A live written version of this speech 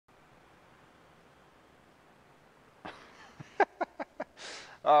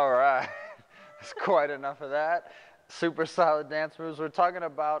All right, that's quite enough of that. Super solid dance moves. We're talking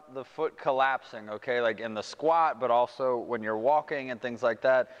about the foot collapsing, okay, like in the squat, but also when you're walking and things like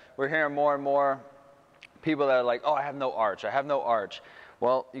that. We're hearing more and more people that are like, oh, I have no arch, I have no arch.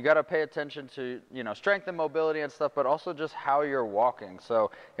 Well, you got to pay attention to, strength and mobility and stuff, but also just how you're walking.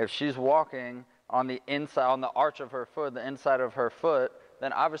 So if she's walking on the inside, on the arch of her foot, the inside of her foot,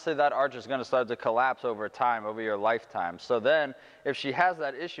 then obviously that arch is going to start to collapse over time, over your lifetime. So then if she has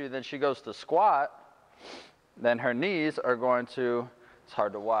that issue, then she goes to squat, then her knees are going to, it's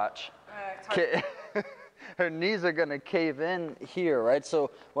hard to watch. Her knees are going to cave in here, right?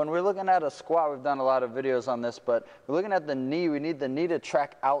 So when we're looking at a squat, we've done a lot of videos on this, but we're looking at the knee. We need the knee to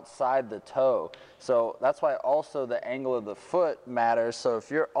track outside the toe. So that's why also the angle of the foot matters. So if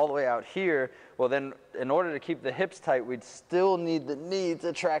you're all the way out here, well then in order to keep the hips tight, we'd still need the knee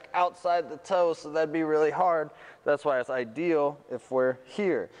to track outside the toe, so that'd be really hard. That's why it's ideal if we're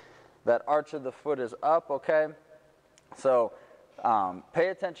here. That arch of the foot is up, okay? So pay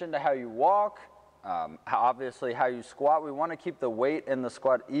attention to how you walk. Obviously how you squat. We want to keep the weight in the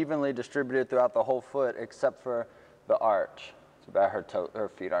squat evenly distributed throughout the whole foot except for the arch. It's bad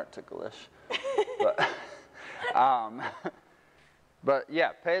her feet aren't ticklish. But yeah,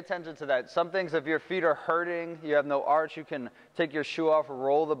 pay attention to that. Some things, if your feet are hurting, you have no arch, you can take your shoe off,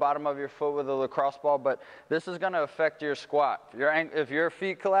 roll the bottom of your foot with a lacrosse ball, but this is going to affect your squat. If your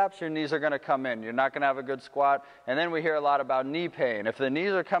feet collapse, your knees are going to come in. You're not going to have a good squat. And then we hear a lot about knee pain. If the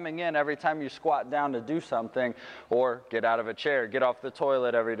knees are coming in every time you squat down to do something, or get out of a chair, get off the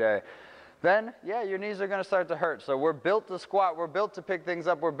toilet every day, then, yeah, your knees are going to start to hurt. So we're built to squat. We're built to pick things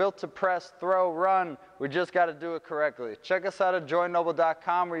up. We're built to press, throw, run. We just got to do it correctly. Check us out at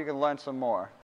joinnoble.com where you can learn some more.